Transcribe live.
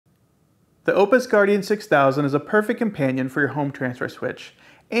The OUPES Guardian 6000 is a perfect companion for your home transfer switch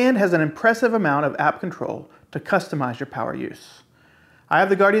and has an impressive amount of app control to customize your power use. I have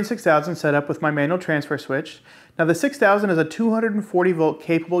the Guardian 6000 set up with my manual transfer switch. Now the 6000 is a 240 volt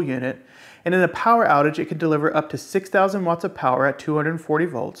capable unit, and in a power outage it can deliver up to 6,000 watts of power at 240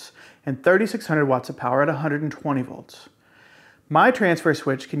 volts and 3,600 watts of power at 120 volts. My transfer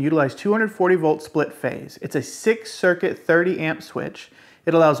switch can utilize 240 volt split phase. It's a 6 circuit 30 amp switch.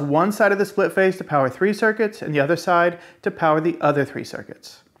 It allows one side of the split phase to power 3 circuits and the other side to power the other 3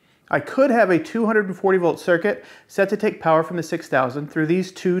 circuits. I could have a 240 volt circuit set to take power from the 6000 through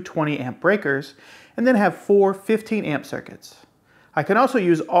these two 20 amp breakers and then have 4 15 amp circuits. I can also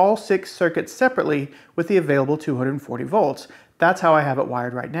use all 6 circuits separately with the available 240 volts. That's how I have it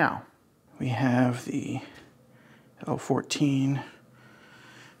wired right now. We have the L14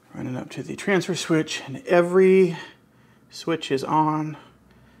 running up to the transfer switch, and every switch is on.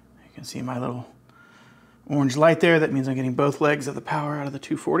 You can see my little orange light there. That means I'm getting both legs of the power out of the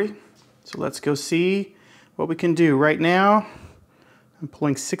 240. So let's go see what we can do. Right now, I'm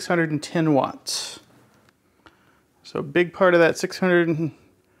pulling 610 watts. So a big part of that 600 and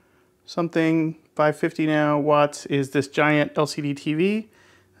something, 550 now watts is this giant LCD TV.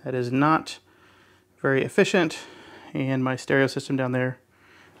 That is not very efficient. And my stereo system down there.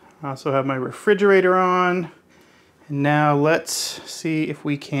 I also have my refrigerator on. And now let's see if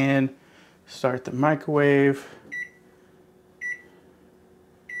we can start the microwave.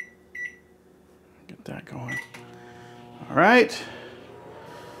 Get that going. All right.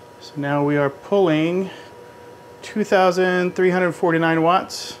 So now we are pulling 2,349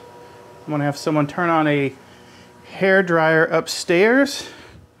 watts. I'm gonna have someone turn on a hair dryer upstairs.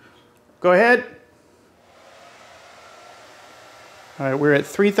 Go ahead. All right, we're at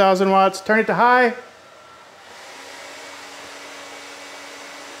 3,000 watts. Turn it to high.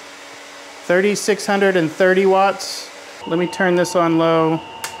 3,630 watts. Let me turn this on low.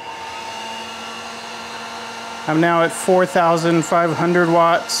 I'm now at 4,500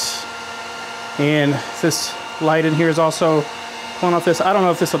 watts. And this light in here is also pulling off this. I don't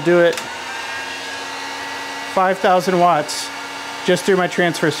know if this will do it. 5,000 watts just through my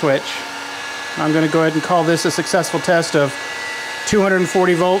transfer switch. I'm gonna go ahead and call this a successful test of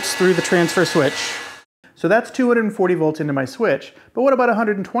 240 volts through the transfer switch. So that's 240 volts into my switch, but what about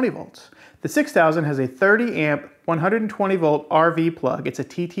 120 volts? The 6000 has a 30 amp, 120 volt RV plug. It's a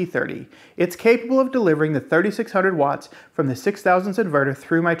TT30. It's capable of delivering the 3,600 watts from the 6000's inverter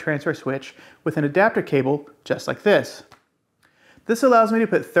through my transfer switch with an adapter cable just like this. This allows me to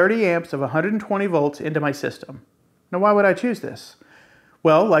put 30 amps of 120 volts into my system. Now why would I choose this?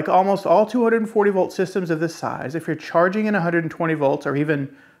 Well, like almost all 240 volt systems of this size, if you're charging in 120 volts or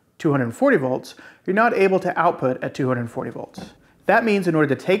even 240 volts, you're not able to output at 240 volts. That means in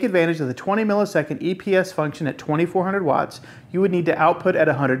order to take advantage of the 20 millisecond EPS function at 2400 watts, you would need to output at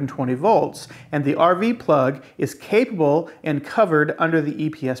 120 volts, and the RV plug is capable and covered under the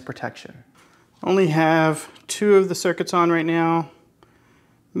EPS protection. Only have 2 of the circuits on right now,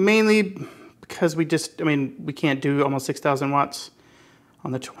 mainly because we can't do almost 6,000 watts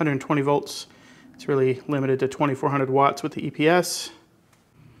on the 120 volts. It's really limited to 2400 watts with the EPS.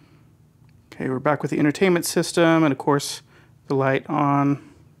 Okay, we're back with the entertainment system, and of course the light on.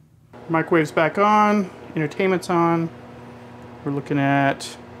 Microwave's back on, entertainment's on. We're looking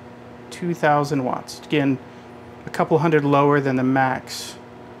at 2,000 watts. Again, a couple hundred lower than the max.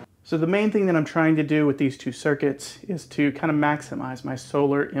 So the main thing that I'm trying to do with these 2 circuits is to kind of maximize my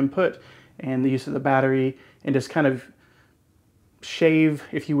solar input and the use of the battery, and just kind of shave,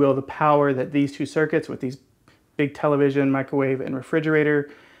 if you will, the power that these 2 circuits with these big television, microwave, and refrigerator,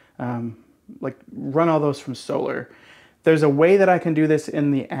 run all those from solar. There's a way that I can do this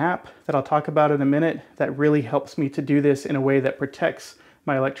in the app that I'll talk about in a minute that really helps me to do this in a way that protects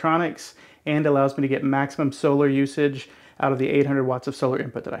my electronics and allows me to get maximum solar usage out of the 800 watts of solar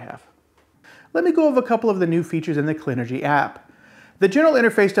input that I have. Let me go over a couple of the new features in the Cleanergy app. The general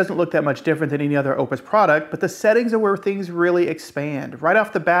interface doesn't look that much different than any other OUPES product, but the settings are where things really expand. Right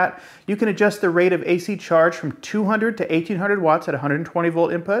off the bat, you can adjust the rate of AC charge from 200 to 1,800 watts at 120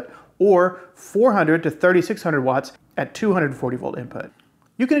 volt input, or 400 to 3,600 watts at 240 volt input.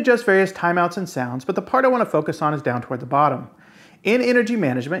 You can adjust various timeouts and sounds, but the part I want to focus on is down toward the bottom. In energy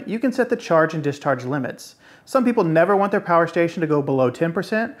management, you can set the charge and discharge limits. Some people never want their power station to go below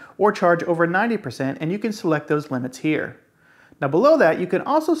 10% or charge over 90%, and you can select those limits here. Now below that, you can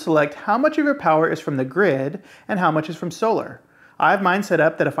also select how much of your power is from the grid and how much is from solar. I have mine set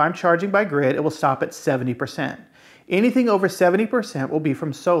up that if I'm charging by grid, it will stop at 70%. Anything over 70% will be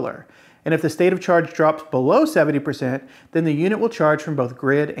from solar. And if the state of charge drops below 70%, then the unit will charge from both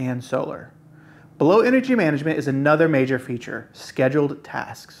grid and solar. Below energy management is another major feature, scheduled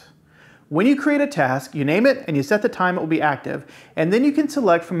tasks. When you create a task, you name it and you set the time it will be active, and then you can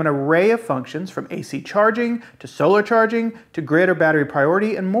select from an array of functions from AC charging to solar charging to grid or battery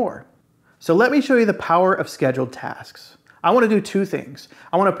priority and more. So let me show you the power of scheduled tasks. I want to do two things.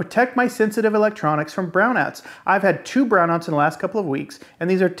 I want to protect my sensitive electronics from brownouts. I've had 2 brownouts in the last couple of weeks, and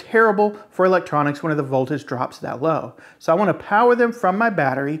these are terrible for electronics when the voltage drops that low. So I want to power them from my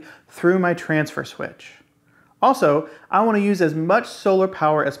battery through my transfer switch. Also, I want to use as much solar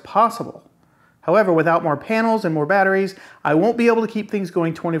power as possible. However, without more panels and more batteries, I won't be able to keep things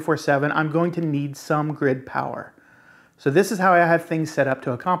going 24/7. I'm going to need some grid power. So this is how I have things set up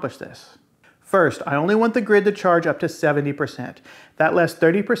to accomplish this. First, I only want the grid to charge up to 70%. That last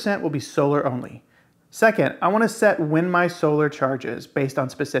 30% will be solar only. Second, I want to set when my solar charges based on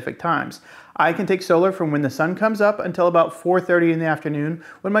specific times. I can take solar from when the sun comes up until about 4:30 in the afternoon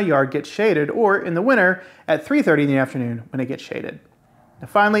when my yard gets shaded, or in the winter at 3:30 in the afternoon when it gets shaded. Now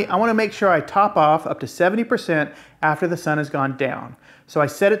finally, I want to make sure I top off up to 70% after the sun has gone down. So I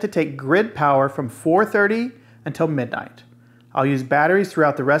set it to take grid power from 4:30 until midnight. I'll use batteries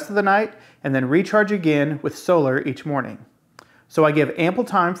throughout the rest of the night and then recharge again with solar each morning. So I give ample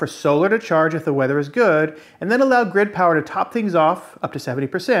time for solar to charge if the weather is good, and then allow grid power to top things off up to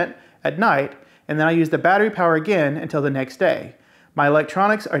 70% at night, and then I use the battery power again until the next day. My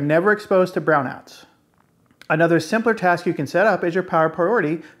electronics are never exposed to brownouts. Another simpler task you can set up is your power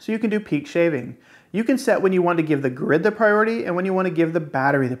priority, so you can do peak shaving. You can set when you want to give the grid the priority and when you want to give the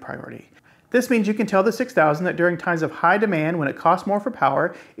battery the priority. This means you can tell the 6000 that during times of high demand, when it costs more for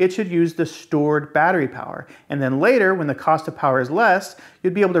power, it should use the stored battery power. And then later, when the cost of power is less,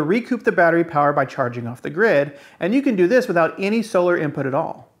 you'd be able to recoup the battery power by charging off the grid. And you can do this without any solar input at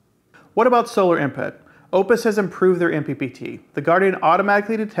all. What about solar input? OUPES has improved their MPPT. The Guardian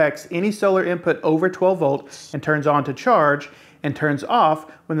automatically detects any solar input over 12 volts and turns on to charge, and turns off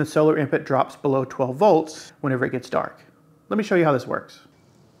when the solar input drops below 12 volts whenever it gets dark. Let me show you how this works.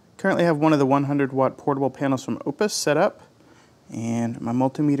 Currently have one of the 100-watt portable panels from OUPES set up, and my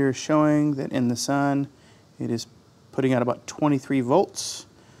multimeter is showing that in the sun it is putting out about 23 volts.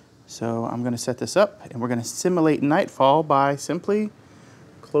 So I'm going to set this up, and we're going to simulate nightfall by simply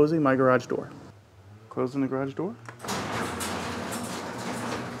closing my garage door. Closing the garage door.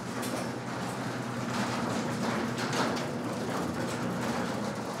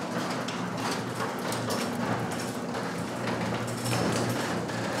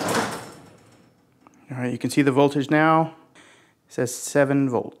 All right, you can see the voltage now. It says 7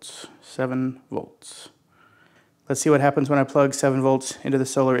 volts, 7 volts. Let's see what happens when I plug 7 volts into the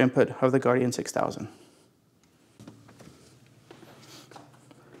solar input of the Guardian 6000.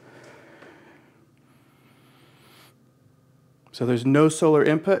 So there's no solar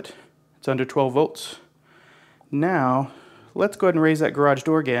input. It's under 12 volts. Now, let's go ahead and raise that garage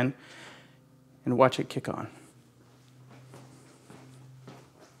door again and watch it kick on.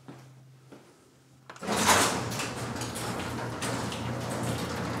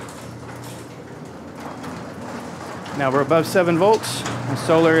 Now we're above 7 volts, and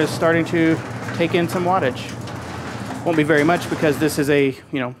solar is starting to take in some wattage. Won't be very much because this is a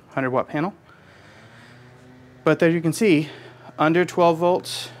 100-watt panel. But there you can see, under 12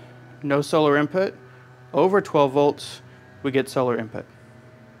 volts, no solar input. Over 12 volts, we get solar input.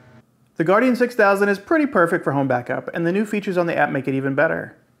 The Guardian 6000 is pretty perfect for home backup, and the new features on the app make it even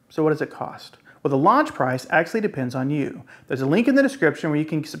better. So what does it cost? Well, the launch price actually depends on you. There's a link in the description where you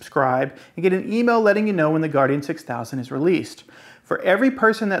can subscribe and get an email letting you know when the Guardian 6000 is released. For every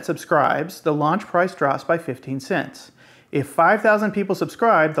person that subscribes, the launch price drops by 15 cents. If 5,000 people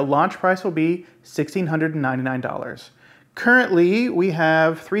subscribe, the launch price will be $1,699. Currently, we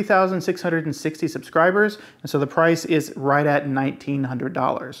have 3,660 subscribers, and so the price is right at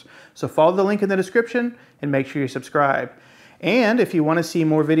 $1,900. So follow the link in the description and make sure you subscribe. And if you want to see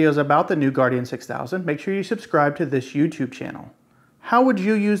more videos about the new Guardian 6000, make sure you subscribe to this YouTube channel. How would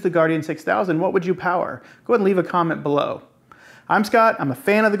you use the Guardian 6000? What would you power? Go ahead and leave a comment below. I'm Scott. I'm a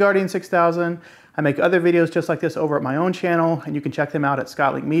fan of the Guardian 6000. I make other videos just like this over at my own channel, and you can check them out at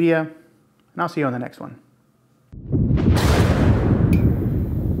ScottLink Media. And I'll see you on the next one.